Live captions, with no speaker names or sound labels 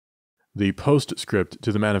The Postscript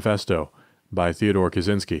to the Manifesto by Theodore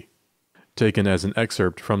Kaczynski, taken as an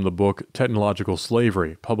excerpt from the book Technological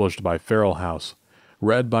Slavery, published by Feral House,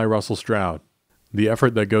 read by Russell Stroud. The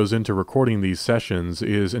effort that goes into recording these sessions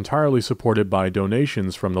is entirely supported by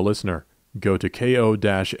donations from the listener. Go to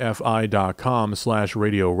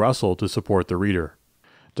ko-fi.com/Radio Russell to support the reader.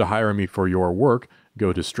 To hire me for your work,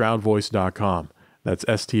 go to stroudvoice.com. That's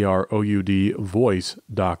STROUD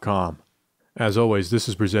voice.com. As always, this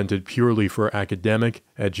is presented purely for academic,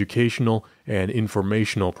 educational, and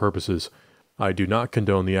informational purposes. I do not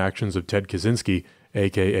condone the actions of Ted Kaczynski,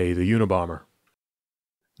 aka the Unabomber.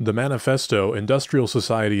 The Manifesto, Industrial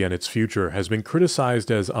Society and Its Future, has been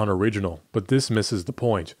criticized as unoriginal, but this misses the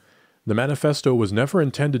point. The Manifesto was never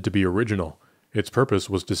intended to be original. Its purpose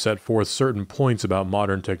was to set forth certain points about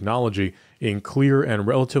modern technology in clear and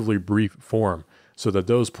relatively brief form, so that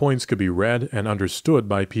those points could be read and understood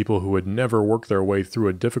by people who would never work their way through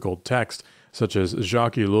a difficult text such as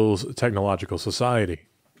Jacques Ellul's Technological Society.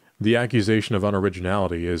 The accusation of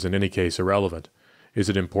unoriginality is in any case irrelevant. Is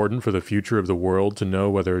it important for the future of the world to know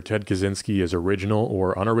whether Ted Kaczynski is original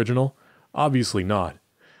or unoriginal? Obviously not.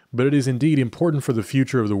 But it is indeed important for the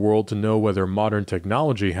future of the world to know whether modern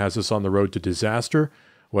technology has us on the road to disaster,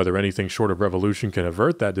 whether anything short of revolution can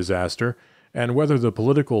avert that disaster, and whether the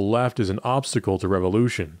political left is an obstacle to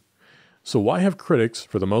revolution. So why have critics,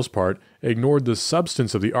 for the most part, ignored the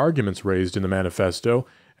substance of the arguments raised in the Manifesto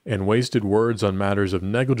and wasted words on matters of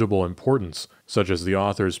negligible importance, such as the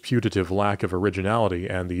author's putative lack of originality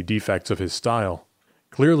and the defects of his style?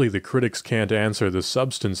 Clearly the critics can't answer the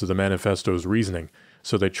substance of the Manifesto's reasoning,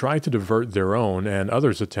 so they try to divert their own and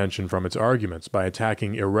others' attention from its arguments by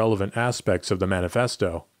attacking irrelevant aspects of the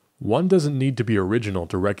Manifesto. One doesn't need to be original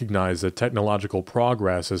to recognize that technological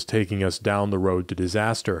progress is taking us down the road to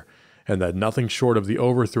disaster, and that nothing short of the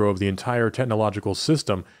overthrow of the entire technological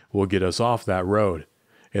system will get us off that road.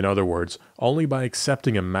 In other words, only by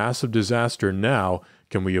accepting a massive disaster now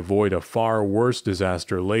can we avoid a far worse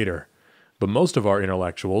disaster later. But most of our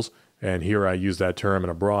intellectuals, and here I use that term in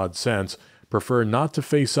a broad sense, prefer not to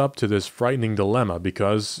face up to this frightening dilemma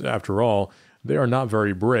because, after all, they are not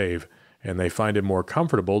very brave, and they find it more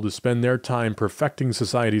comfortable to spend their time perfecting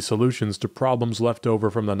society's solutions to problems left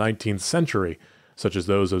over from the 19th century, such as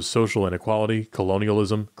those of social inequality,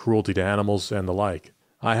 colonialism, cruelty to animals, and the like.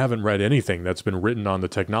 I haven't read anything that's been written on the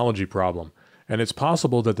technology problem, and it's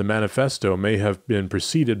possible that the Manifesto may have been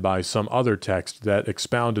preceded by some other text that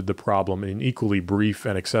expounded the problem in equally brief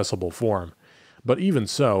and accessible form. But even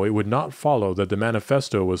so, it would not follow that the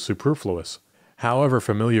Manifesto was superfluous. However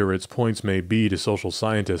familiar its points may be to social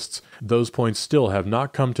scientists, those points still have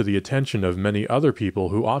not come to the attention of many other people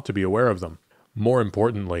who ought to be aware of them. More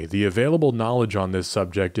importantly, the available knowledge on this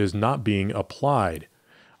subject is not being applied.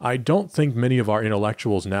 I don't think many of our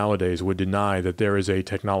intellectuals nowadays would deny that there is a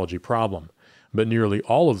technology problem, but nearly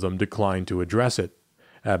all of them decline to address it.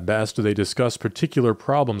 At best, they discuss particular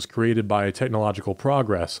problems created by technological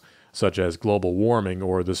progress, such as global warming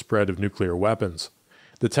or the spread of nuclear weapons.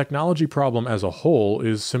 The technology problem as a whole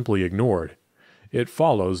is simply ignored. It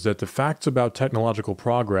follows that the facts about technological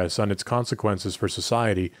progress and its consequences for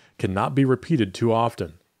society cannot be repeated too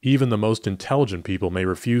often. Even the most intelligent people may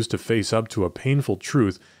refuse to face up to a painful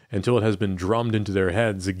truth until it has been drummed into their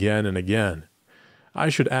heads again and again. I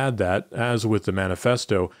should add that, as with the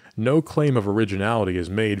Manifesto, no claim of originality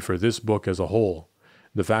is made for this book as a whole.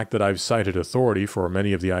 The fact that I've cited authority for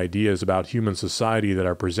many of the ideas about human society that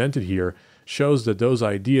are presented here shows that those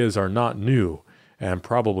ideas are not new, and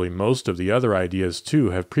probably most of the other ideas too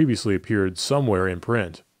have previously appeared somewhere in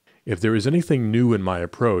print. If there is anything new in my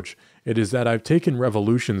approach, it is that I've taken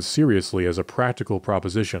revolution seriously as a practical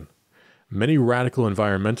proposition. Many radical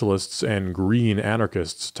environmentalists and green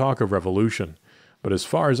anarchists talk of revolution, but as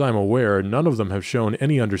far as I'm aware, none of them have shown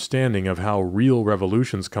any understanding of how real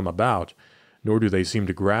revolutions come about, nor do they seem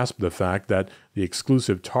to grasp the fact that the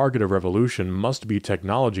exclusive target of revolution must be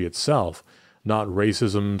technology itself, not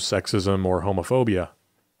racism, sexism, or homophobia.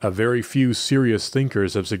 A very few serious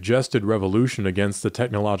thinkers have suggested revolution against the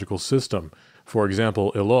technological system, for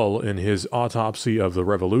example Ellul in his Autopsy of the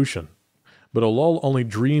Revolution. But Ellul only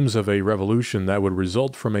dreams of a revolution that would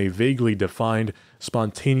result from a vaguely defined,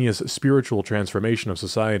 spontaneous spiritual transformation of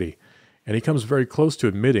society, and he comes very close to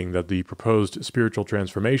admitting that the proposed spiritual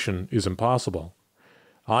transformation is impossible.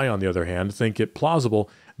 I, on the other hand, think it plausible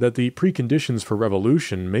that the preconditions for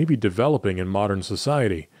revolution may be developing in modern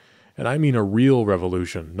society, and I mean a real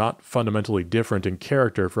revolution, not fundamentally different in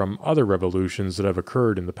character from other revolutions that have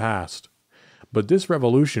occurred in the past. But this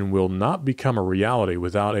revolution will not become a reality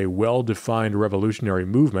without a well-defined revolutionary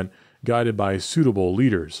movement guided by suitable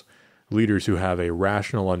leaders. Leaders who have a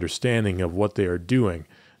rational understanding of what they are doing,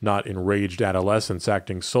 not enraged adolescents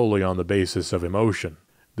acting solely on the basis of emotion.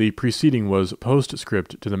 The preceding was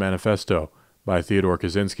Postscript to the Manifesto by Theodore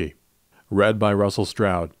Kaczynski. Read by Russell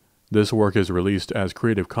Stroud. This work is released as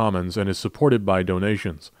Creative Commons and is supported by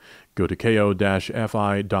donations. Go to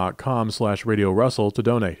ko-fi.com/Radio Russell to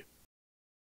donate.